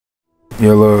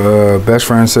Your little best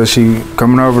friend said she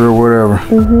coming over or whatever.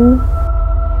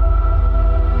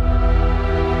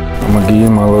 I'm gonna give you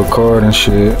my little card and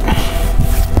shit.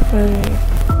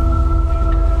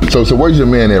 So where's your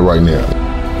man at right now?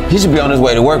 He should be on his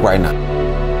way to work right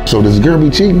now. So this girl be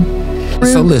cheating?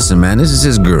 So listen, man, this is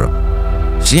his girl.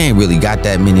 She ain't really got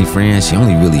that many friends. She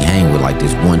only really hang with like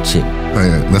this one chick.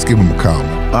 Hey, let's give him a call.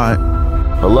 All right.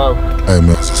 Hello? Hey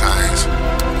man, this is Hayes.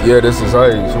 Yeah, this is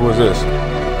Hayes. Who is this?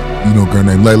 You know a girl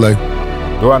named Lele?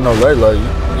 Do I know Lele?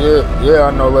 Yeah,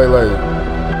 I know Lele.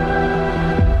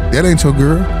 That ain't your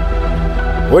girl.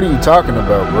 What are you talking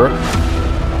about, bro?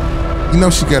 You know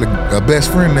she got a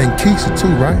best friend named Keisha too,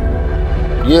 right?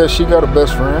 Yeah, she got a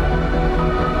best friend.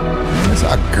 That's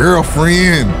our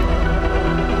girlfriend.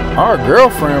 Our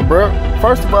girlfriend, bro.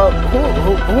 First of all,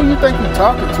 who you think you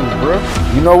talking to, bro?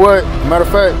 You know what? Matter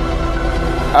of fact,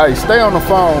 hey, stay on the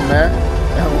phone, man.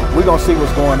 We gonna see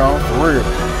what's going on, for real.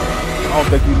 I don't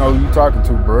think you know who you talking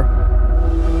to, bro.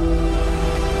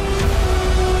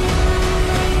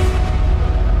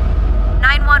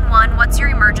 What's your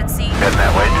emergency? Heading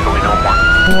that way till we know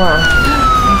more.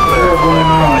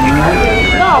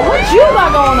 No, what you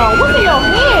got going on? What's in your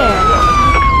hand?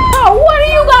 No, what do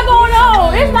you got going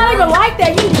on? It's not even like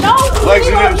that. You know.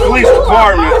 Lexington Police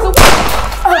Department.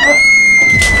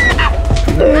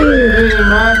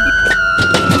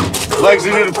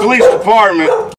 Lexington Police Department.